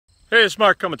Hey, it's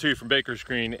Mark coming to you from Baker's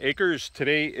Green Acres.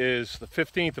 Today is the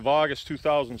 15th of August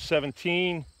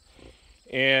 2017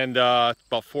 and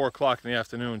about 4 o'clock in the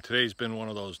afternoon. Today's been one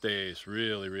of those days.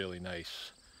 Really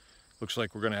nice. Looks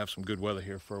like we're going to have some good weather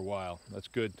here for a while. That's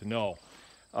good to know.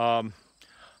 I'm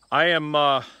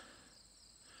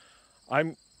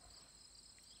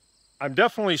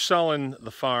definitely selling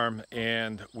the farm,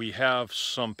 and we have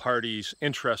some parties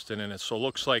interested in it, so it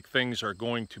looks like things are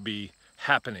going to be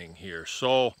happening here.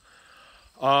 So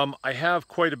I have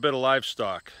quite a bit of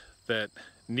livestock that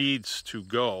needs to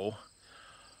go.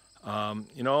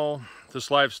 You know, this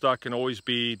livestock can always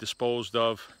be disposed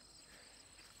of,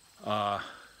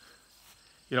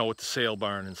 you know, with the sale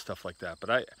barn and stuff like that.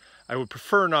 But I would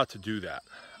prefer not to do that.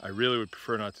 I really would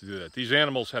prefer not to do that. These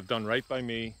animals have done right by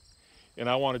me, and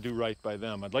I want to do right by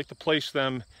them. I'd like to place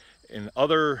them in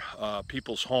other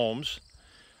people's homes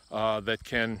that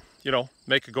can, you know,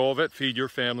 make a go of it, feed your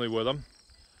family with them.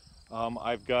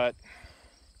 I've got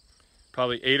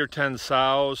probably 8 or 10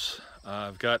 sows.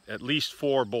 I've got at least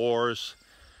 4 boars.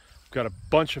 I've got a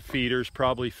bunch of feeders,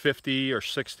 probably 50 or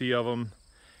 60 of them.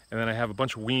 And then I have a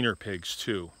bunch of weaner pigs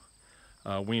too.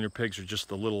 Weaner pigs are just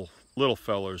the little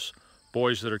fellers,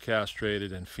 boys that are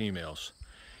castrated and females.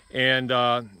 And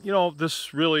you know,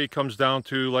 this really comes down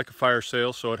to like a fire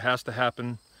sale, so it has to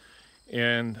happen.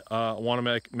 And I want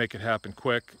to make it happen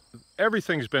quick.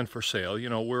 Everything's been for sale. You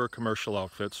know, we're a commercial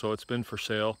outfit, so it's been for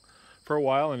sale for a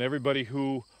while, and everybody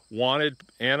who wanted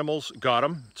animals got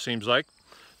them, it seems like.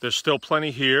 There's still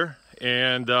plenty here,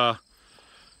 and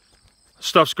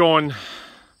stuff's going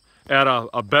at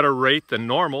a better rate than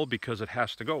normal because it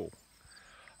has to go.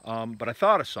 But I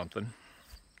thought of something.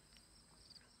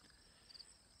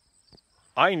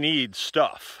 I need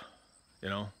stuff, you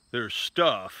know. There's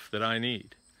stuff that I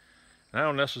need. I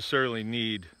don't necessarily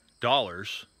need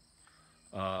dollars.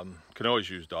 Can always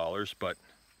use dollars, but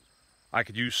I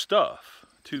could use stuff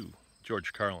too.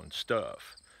 George Carlin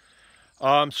stuff.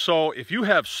 So if you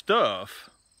have stuff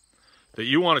that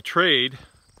you want to trade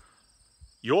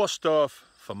your stuff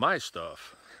for my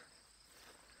stuff,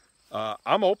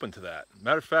 I'm open to that.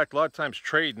 Matter of fact, a lot of times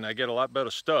trading, I get a lot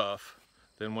better stuff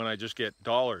than when I just get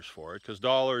dollars for it, because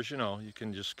dollars, you know, you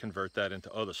can just convert that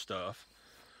into other stuff.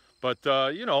 But,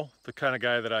 you know, the kind of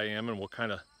guy that I am and what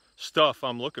kind of stuff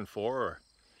I'm looking for, or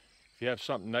if you have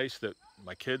something nice that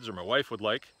my kids or my wife would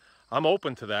like, I'm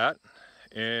open to that.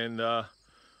 And,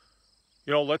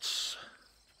 you know, let's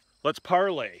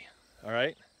parlay, all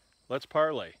right? Let's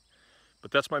parlay. But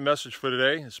that's my message for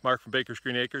today. It's Mark from Baker's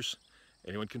Green Acres.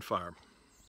 Anyone can farm.